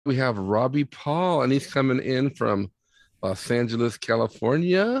We have Robbie Paul, and he's coming in from Los Angeles,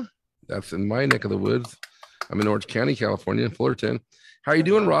 California. That's in my neck of the woods. I'm in Orange County, California, Fullerton. How you Right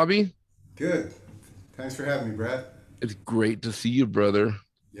doing, on. Robbie? Good. Thanks for having me, Brett. It's great to see you, brother.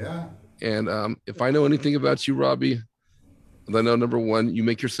 Yeah. And if I know anything about you, Robbie, I know number one, you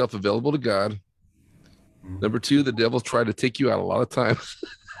make yourself available to God. Mm. Number two, the devil's tried to take you out a lot of times.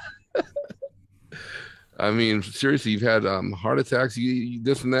 I mean, seriously, you've had heart attacks,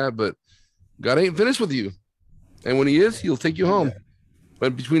 this and that, but God ain't finished with you. And when He is, He'll take you home. Yeah.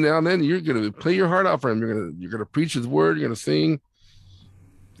 But between now and then, you're gonna play your heart out for Him. You're gonna preach His word. You're gonna sing.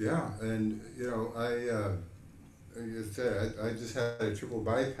 Yeah. And like I said, I just had a triple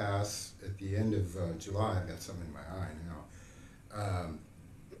bypass at the end of July. I've got something in my eye now,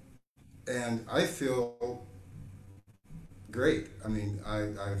 and I feel great. I mean, I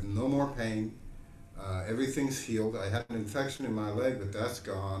have no more pain. Everything's healed. I had an infection in my leg, but that's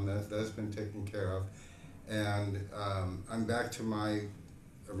gone. That's been taken care of, and I'm back to my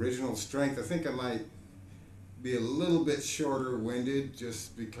original strength. I think I might be a little bit shorter winded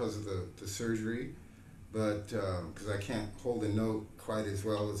just because of the surgery, but because I can't hold a note quite as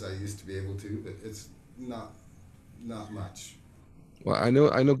well as I used to be able to, but it's not not much. Well, I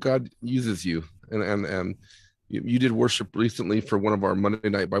know God uses you, and you did worship recently for one of our Monday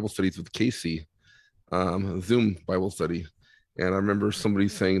night Bible studies with Casey, Zoom Bible study, and I remember somebody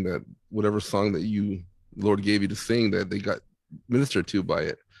saying that whatever song that Lord gave you to sing, that they got ministered to by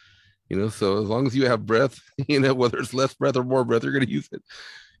it. So as long as you have breath, whether it's less breath or more breath, you're going to use it,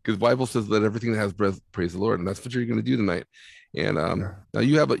 because Bible says that everything that has breath praise the Lord, and that's what you're going to do tonight. And Yeah. now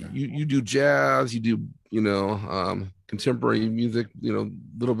you do jazz, you do contemporary music, a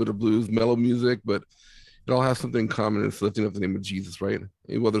little bit of blues, mellow music, but it all has something in common. It's lifting up the name of Jesus, right?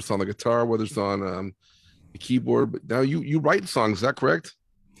 Whether it's on the guitar, whether it's on the keyboard. But now you write songs, is that correct?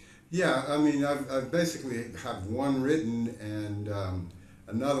 Yeah, I mean, I've basically have one written and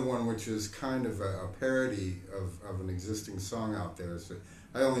another one which is kind of a parody of an existing song out there. So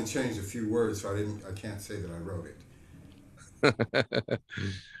I only changed a few words, so I can't say that I wrote it.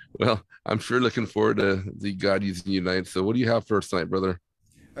 Well, I'm sure looking forward to the God using you tonight. So what do you have for us tonight, brother?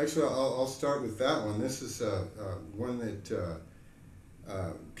 Actually, I'll start with that one. This is one that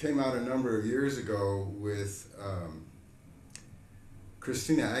came out a number of years ago with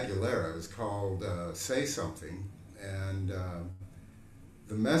Christina Aguilera. It was called "Say Something," and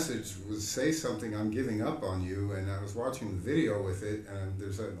the message was "Say something, I'm giving up on you." And I was watching the video with it, and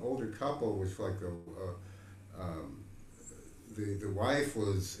there's an older couple, which like the wife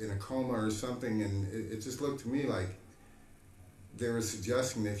was in a coma or something, and it just looked to me like they were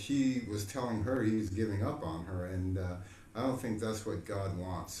suggesting that he was telling her he was giving up on her, and I don't think that's what God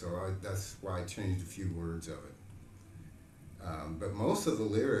wants. So that's why I changed a few words of it. But most of the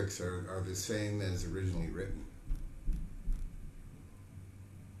lyrics are the same as originally written.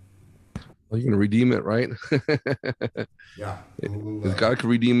 Well, you're going to redeem it, right? Yeah, If God can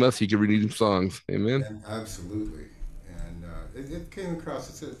redeem us, He can redeem songs. Amen. and absolutely. And it came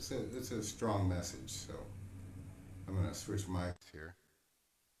across. It's a strong message. So I'm gonna switch mics here.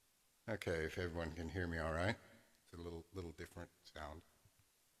 Okay, if everyone can hear me, all right. It's a little different sound.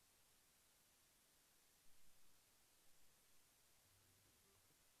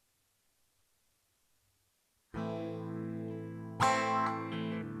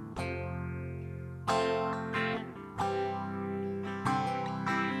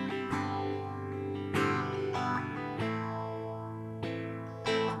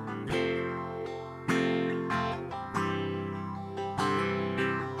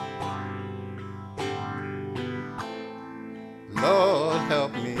 Lord,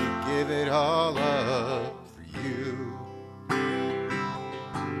 help me give it all up for you.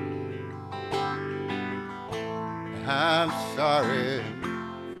 I'm sorry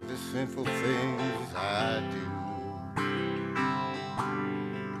for the sinful things I do.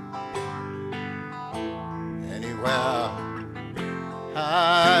 Anywhere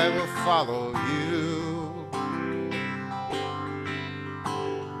I will follow you.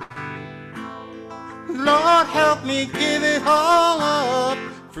 Lord, help me give it all up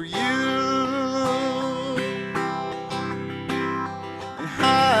for you. And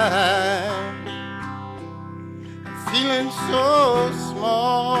I'm feeling so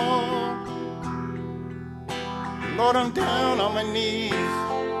small. Lord, I'm down on my knees.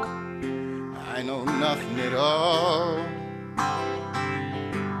 I know nothing at all.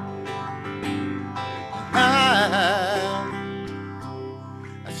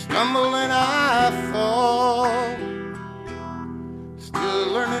 I stumble and I fall.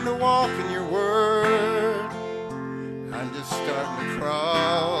 Still learning to walk in your word. I'm just starting to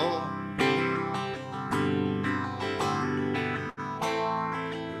crawl.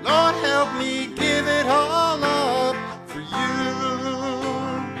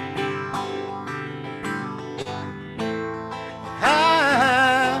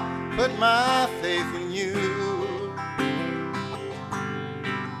 my faith in you.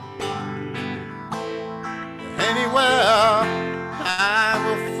 Anywhere I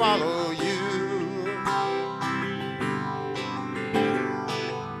will follow you.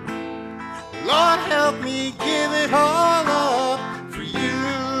 Lord, help me give it all up for you.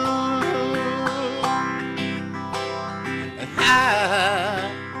 And I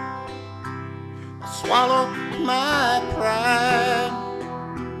swallow my pride.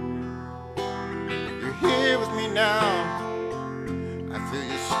 You're here with me now. I feel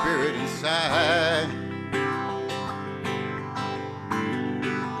your spirit inside.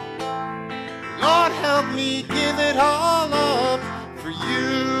 Lord, help me give it all up for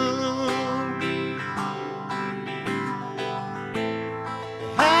you.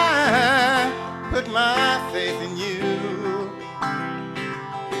 I put my faith in you.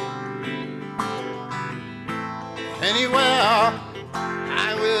 Anywhere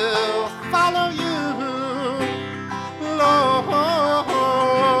I will follow you, Lord.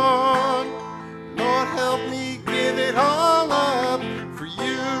 Lord, help me give it all up for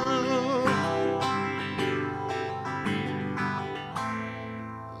you.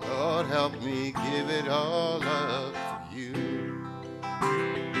 Lord, help me give it all up for you.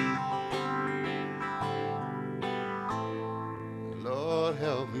 Lord,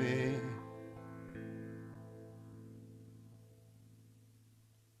 help me.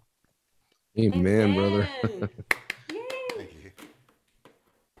 Amen, brother. Thank you.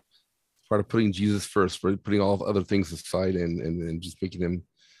 Part of putting Jesus first, putting all other things aside and just making him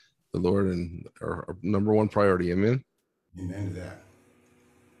the Lord and our number one priority. Amen. Amen to that.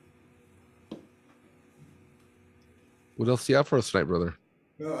 What else do you have for us tonight, brother?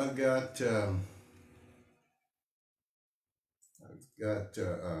 Well, I've got a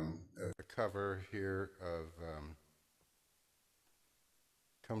cover here of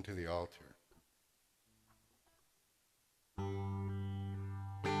Come to the Altar.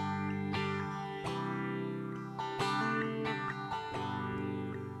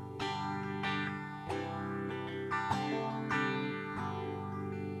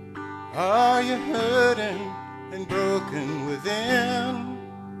 Are you hurting and broken within?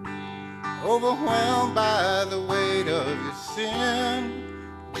 Overwhelmed by the weight of your sin?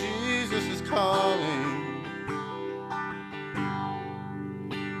 Jesus is calling.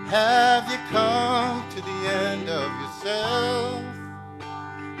 Have you come to the end of yourself?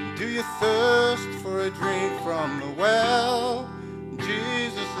 Do you thirst for a drink from the well?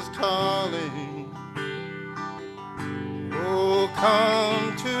 Jesus is calling. Oh,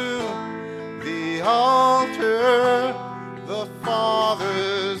 come to the altar. The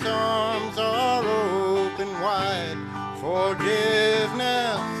Father's arms are open wide.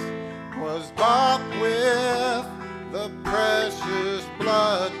 Forgiveness was bought with the precious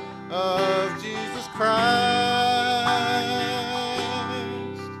blood of Jesus Christ.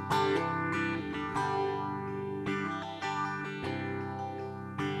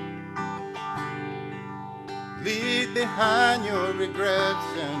 Leave behind your regrets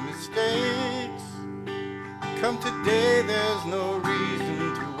and mistakes. Come today, there's no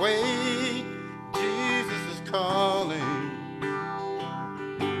reason to wait. Jesus is calling.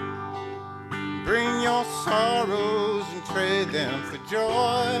 Bring your sorrows and trade them for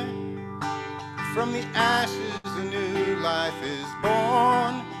joy. From the ashes a new life is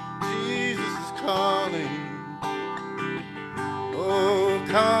born. Jesus is calling. Oh,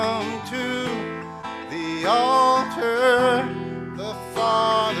 come to the altar. The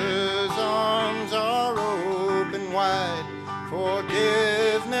Father's arms are open wide.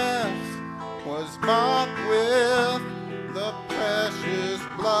 Forgiveness was bought with the precious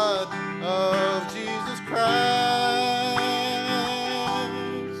blood of Jesus Christ.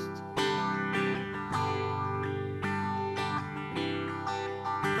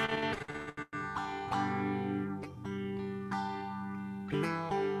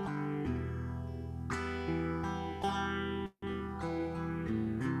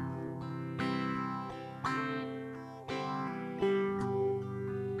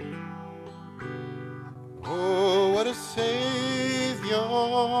 Oh, what a Savior.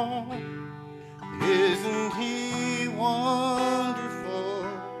 Isn't he wonderful?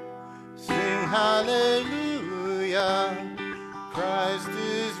 Sing hallelujah, Christ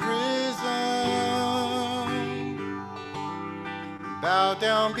is risen. Bow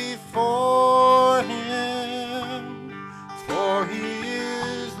down before him, for he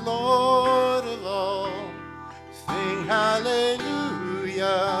is Lord of all. Sing hallelujah,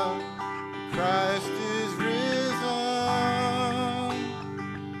 Christ is risen.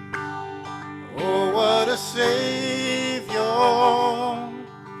 Oh, what a Savior.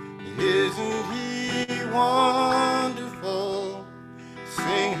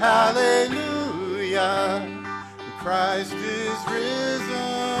 Christ is risen.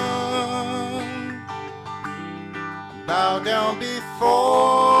 Bow down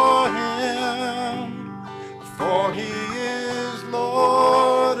before him, for he is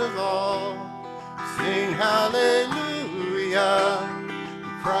Lord of all. Sing hallelujah,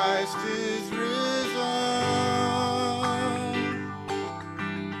 Christ is risen.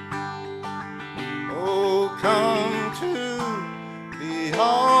 Oh, come to the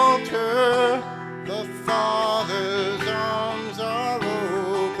altar, the Father's arms are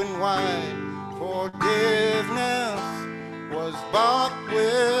open wide. Forgiveness was bought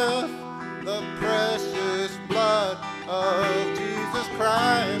with the precious blood of Jesus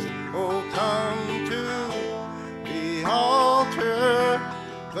Christ. Oh, come to the altar,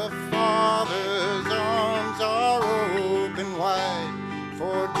 the Father's arms are open wide.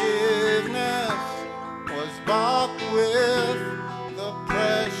 Forgiveness was bought with the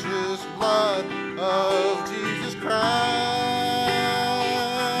precious blood of Jesus Christ.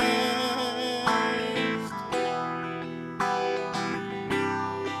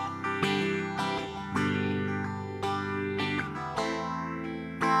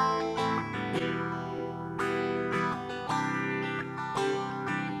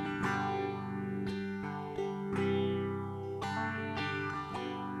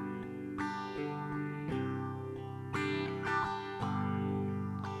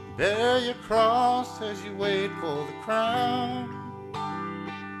 Bear your cross as you wait for the crown.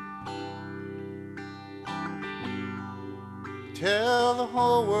 Tell the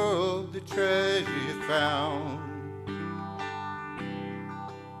whole world the treasure you found.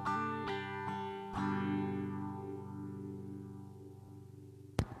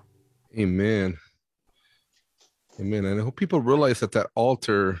 Amen. Amen. And I hope people realize that that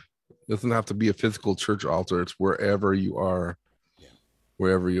altar doesn't have to be a physical church altar. It's wherever you are.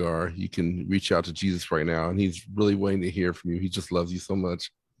 Wherever you are, you can reach out to Jesus right now, and he's really waiting to hear from you. He just loves you so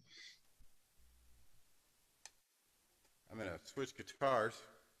much. I'm going to switch guitars.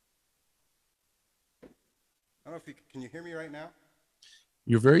 I don't know if can you hear me right now?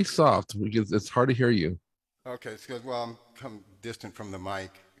 You're very soft because it's hard to hear you. Okay, it's good. Well, I'm distant from the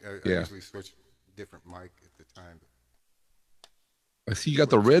mic. I usually switch different mic at the time. I see you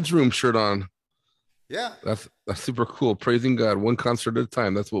got the Reds Room shirt on. Yeah. That's super cool. Praising God, one concert at a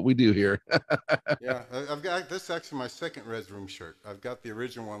time. That's what we do here. Yeah, I've got this is actually my second Res Room shirt. I've got the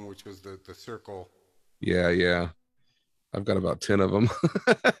original one, which was the circle. Yeah. I've got about 10 of them.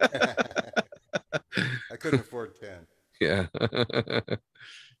 I couldn't afford 10. Yeah.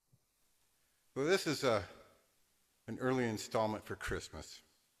 Well, this is an early installment for Christmas.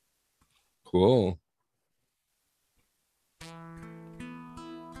 Cool.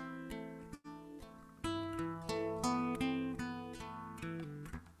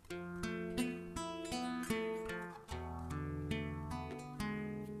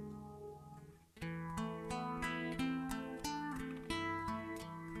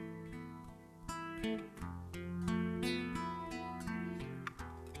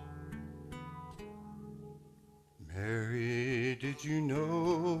 Mary, did you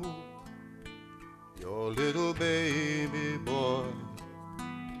know your little baby boy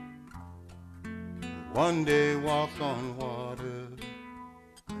one day walk on water?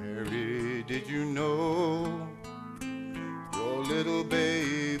 Mary, did you know your little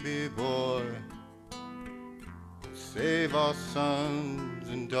baby boy save our sons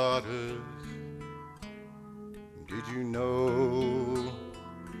and daughters? Did you know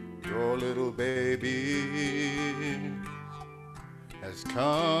your little baby has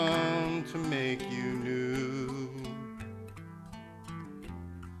come to make you new?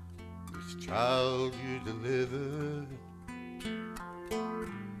 This child you delivered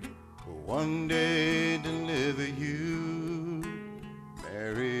will one day deliver you.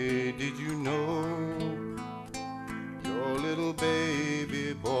 Mary, did you know your little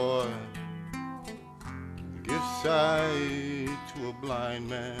baby boy give sight to a blind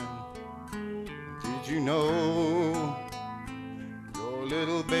man? Did you know your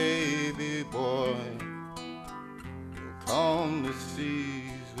little baby boy will calm the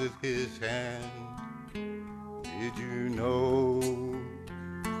seas with his hand? Did you know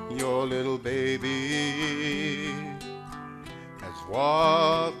your little baby has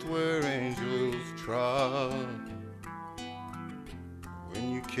walked where angels trod?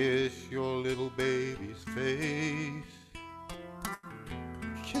 When you kiss your little baby's face,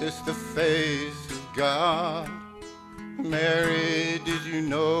 kiss the face of God. Mary, did you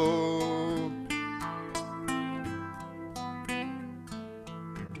know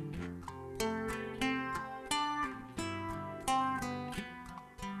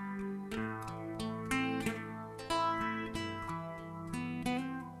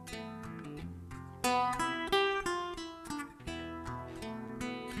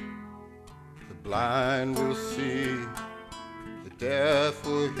blind will see, the deaf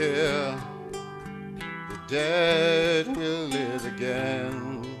will hear, the dead will live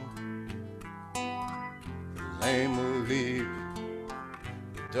again. The lame will leap,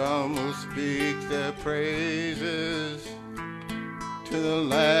 the dumb will speak their praises to the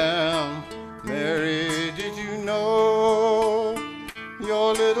Lamb. Mary, did you know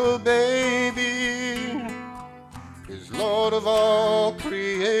your little baby is Lord of all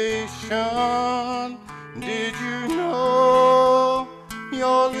creation? Did you know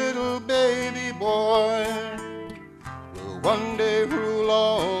your little baby boy will one day rule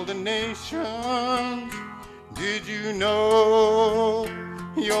all the nations? Did you know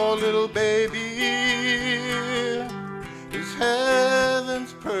your little baby is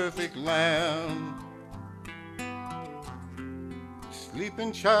heaven's perfect lamb?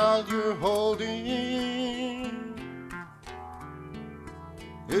 Sleeping child you're holding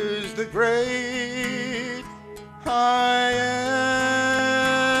is the great I am.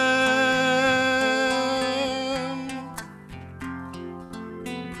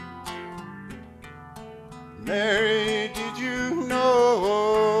 Mary, did you know?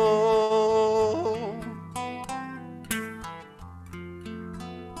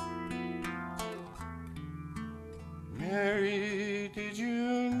 Mary, did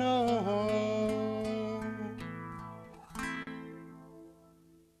you know?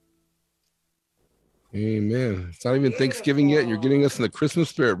 Amen. It's not even Thanksgiving yet. You're getting us in the Christmas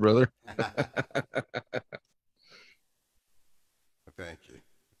spirit, brother. Thank you.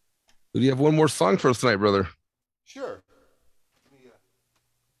 Do you have one more song for us tonight, brother? Sure. Let me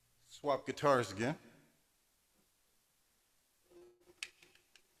swap guitars again.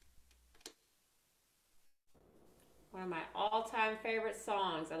 One of my all-time favorite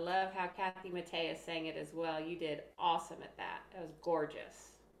songs. I love how Kathy Mattea sang it as well. You did awesome at that. It was gorgeous.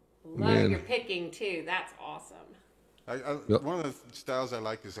 Love your picking too. That's awesome. Yep. One of the styles I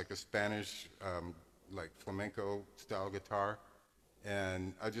like is like a Spanish, like flamenco style guitar,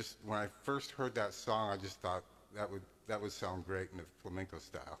 and when I first heard that song, I just thought that would sound great in the flamenco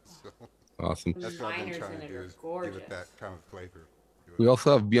style. So awesome. That's what I've been trying to do, is give it that kind of flavor. We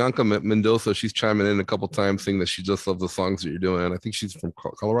also have Bianca Mendoza. She's chiming in a couple times saying that she just loves the songs that you're doing. I think she's from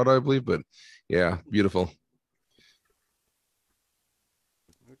Colorado, I believe, but yeah, beautiful.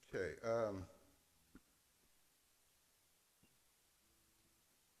 Okay. I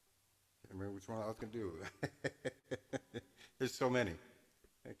remember which one I was going to do. There's so many.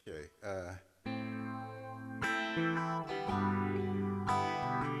 Okay.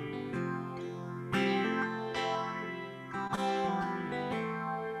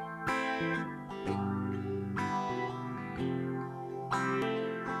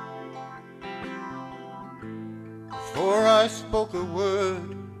 Before I spoke a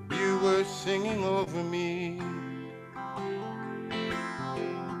word, you were singing over me.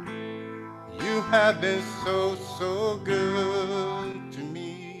 You have been so, so good to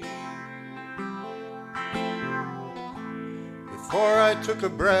me. Before I took a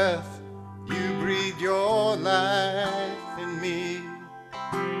breath, you breathed your life in me.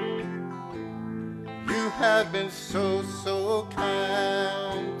 You have been so, so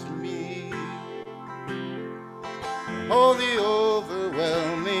kind to me. Oh, the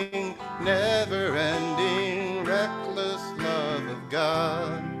overwhelming, never-ending, reckless love of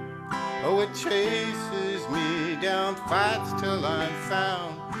God. Oh, it chases me down, fights till I'm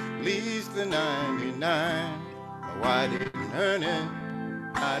found, leaves the 99. Oh, I didn't earn it,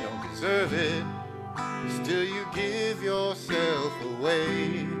 I don't deserve it, still you give yourself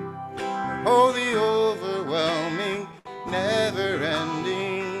away. Oh, the overwhelming,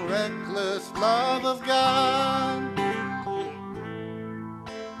 never-ending, reckless love of God.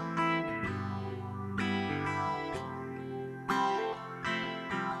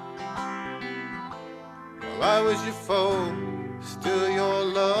 I was your foe, still your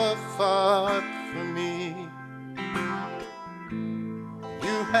love fought for me.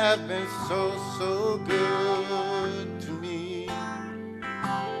 You have been so, so good to me.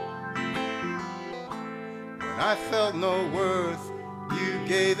 When I felt no worth, you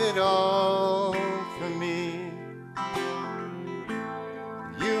gave it all for me.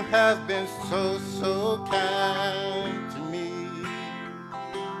 You have been so, so kind to me.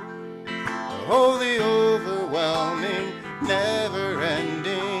 Oh, the overwhelming,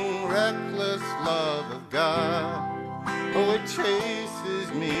 never-ending, reckless love of God. Oh, it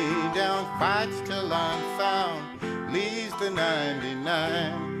chases me down, fights till I'm found, leaves the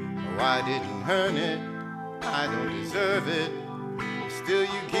 99. Oh, I didn't earn it, I don't deserve it, still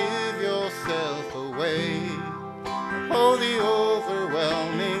you give yourself away. Oh, the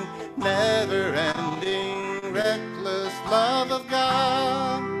overwhelming, never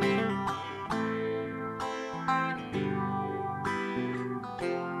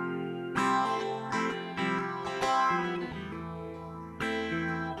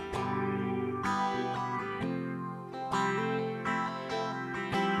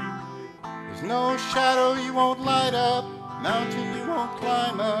no shadow you won't light up, mountain you won't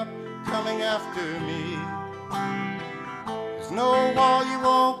climb up, coming after me. There's no wall you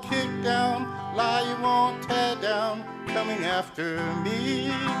won't kick down, lie you won't tear down, coming after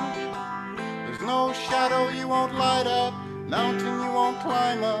me. There's no shadow you won't light up, mountain you won't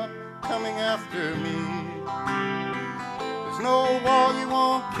climb up, coming after me. There's no wall you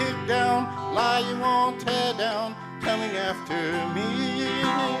won't kick down, lie you won't tear down, coming after me.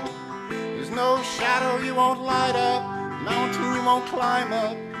 There's no shadow you won't light up, mountain you won't climb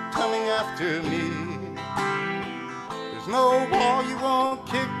up, coming after me. There's no wall you won't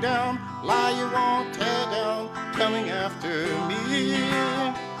kick down, lie you won't tear down, coming after me.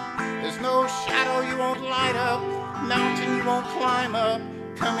 There's no shadow you won't light up, mountain you won't climb up,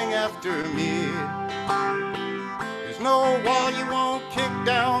 coming after me. There's no wall you won't kick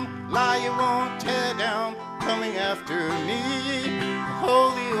down, lie you won't tear down, coming after me.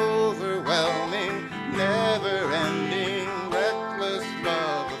 Holy, overwhelming, never-ending, reckless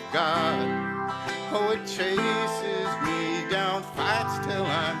love of God. Oh, it chases me down, fights till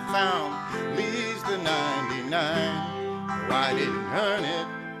I'm found, leaves the 99. Oh, I didn't earn it,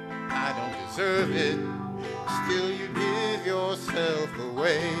 I don't deserve it, still you give yourself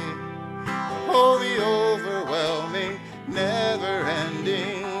away. Holy, overwhelming,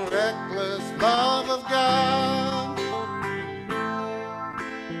 never-ending, reckless love of God.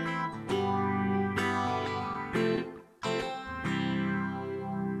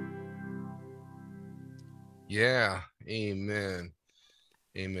 Yeah, amen.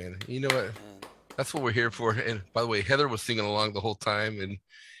 Amen. You know what? That's what we're here for. And by the way, Heather was singing along the whole time,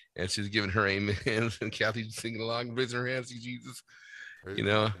 and she was giving her amen, and Kathy was singing along, raising her hands to Jesus. You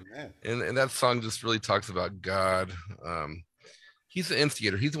know, and that song just really talks about God. He's the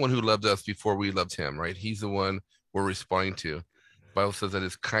instigator. He's the one who loved us before we loved him, right? He's the one we're responding to. The Bible says that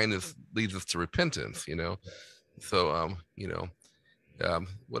his kindness leads us to repentance, you know. So you know,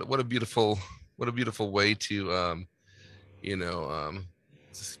 what a beautiful way to you know,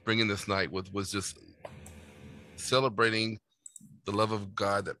 just bring in this night was just celebrating the love of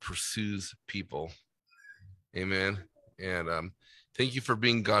God that pursues people. Amen. And thank you for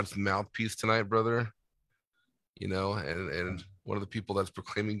being God's mouthpiece tonight, brother. You know, and one of the people that's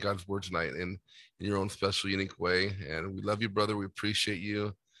proclaiming God's word tonight in your own special, unique way. And we love you, brother. We appreciate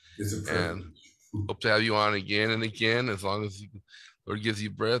you. It's a privilege. And hope to have you on again and again. As long as Lord gives you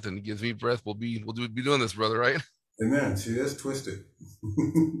breath and gives me breath, we'll be doing this, brother, right? Amen. See, that's twisted.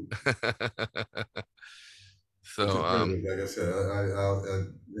 So, like I said, I'll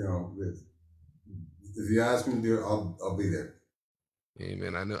you know, if you ask me to do it, I'll be there.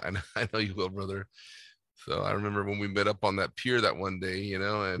 Amen. I know you will, brother. So I remember when we met up on that pier that one day, you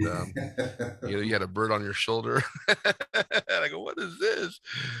know, and you know, you had a bird on your shoulder. And I go, what is this?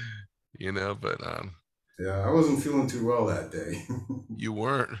 You know, but yeah, I wasn't feeling too well that day. You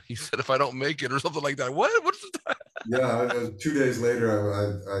weren't. He said, if I don't make it or something like that. What's that? Yeah, 2 days later,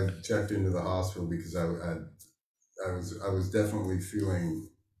 I checked into the hospital because I was definitely feeling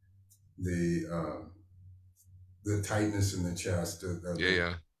the tightness in the chest.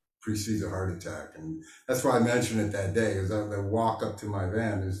 Yeah. Precedes a heart attack, and that's why I mentioned it that day. Is the walk up to my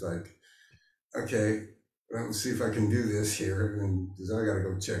van is like, okay, let's see if I can do this here, and because I got to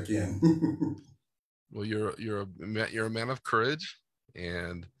go check in. Well, you're a man of courage,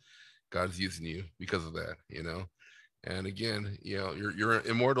 and God's using you because of that, you know. And again, you know, you're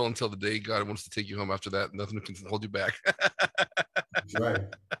immortal until the day God wants to take you home. After that, nothing can hold you back. That's right.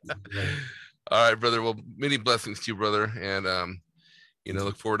 All right, brother. Well, many blessings to you, brother, and you know,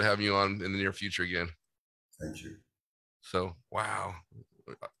 look forward to having you on in the near future again. Thank you. So, wow.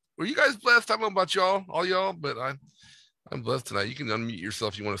 Were you guys blessed? I don't know about all y'all, but I'm blessed tonight. You can unmute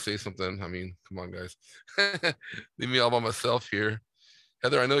yourself if you want to say something. I mean, come on, guys. Leave me all by myself here.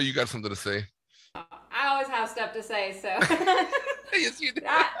 Heather, I know you got something to say. I always have stuff to say, so. Yes, you do.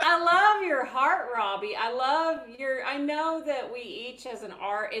 I love your heart, Robbie. I know that we each, as an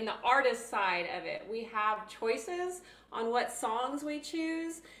art, in the artist side of it, we have choices on what songs we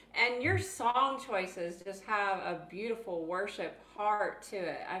choose, and your song choices just have a beautiful worship heart to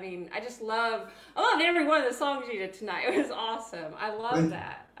it. I mean, I loved every one of the songs you did tonight. It was awesome. I love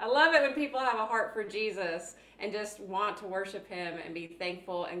that. I love it when people have a heart for Jesus and just want to worship him and be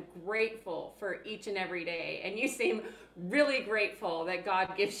thankful and grateful for each and every day. And you seem really grateful that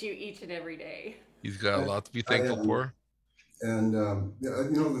God gives you each and every day. He's got a lot to be thankful for. And,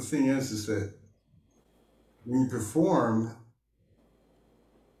 you know, the thing is that when you perform,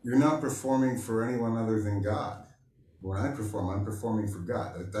 you're not performing for anyone other than God. When I perform, I'm performing for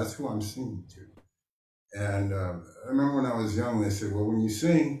God. That's who I'm singing to. And I remember when I was young, they said, well, when you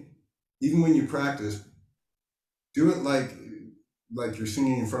sing, even when you practice, do it like you're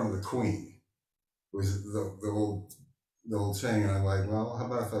singing in front of the Queen. Was the old saying, and I'm like, well, how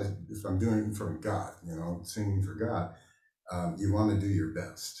about if I'm doing it in front of God, singing for God, you want to do your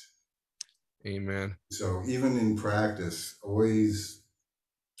best. Amen. So even in practice, always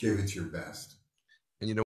give it your best.